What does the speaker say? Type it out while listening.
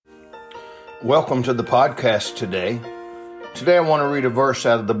Welcome to the podcast today. Today I want to read a verse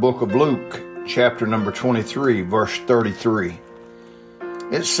out of the book of Luke, chapter number 23, verse 33.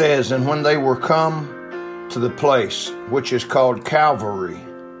 It says, "And when they were come to the place which is called Calvary,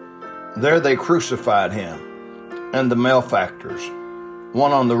 there they crucified him, and the malefactors,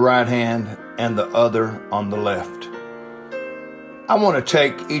 one on the right hand and the other on the left." I want to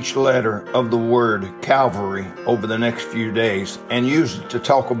take each letter of the word Calvary over the next few days and use it to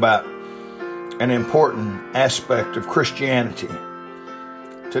talk about an important aspect of Christianity.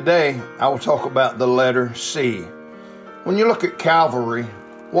 Today, I will talk about the letter C. When you look at Calvary,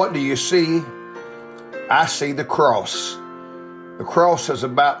 what do you see? I see the cross. The cross has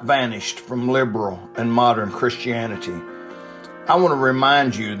about vanished from liberal and modern Christianity. I want to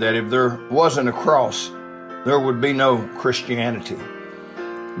remind you that if there wasn't a cross, there would be no Christianity.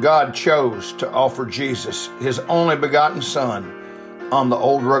 God chose to offer Jesus, his only begotten Son, on the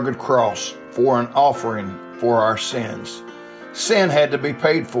old rugged cross for an offering for our sins. Sin had to be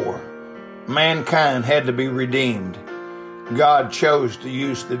paid for. Mankind had to be redeemed. God chose to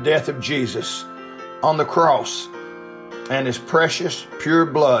use the death of Jesus on the cross and his precious, pure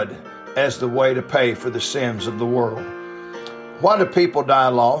blood as the way to pay for the sins of the world. Why do people die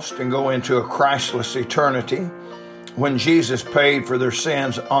lost and go into a Christless eternity when Jesus paid for their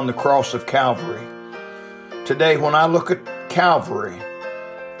sins on the cross of Calvary? Today, when I look at Calvary,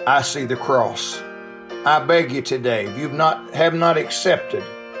 I see the cross. I beg you today, if you have not accepted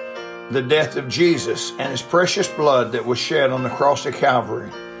the death of Jesus and his precious blood that was shed on the cross of Calvary,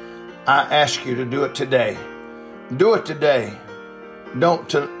 I ask you to do it today. Do it today. Don't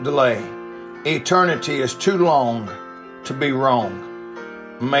delay. Eternity is too long to be wrong.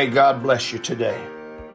 May God bless you today.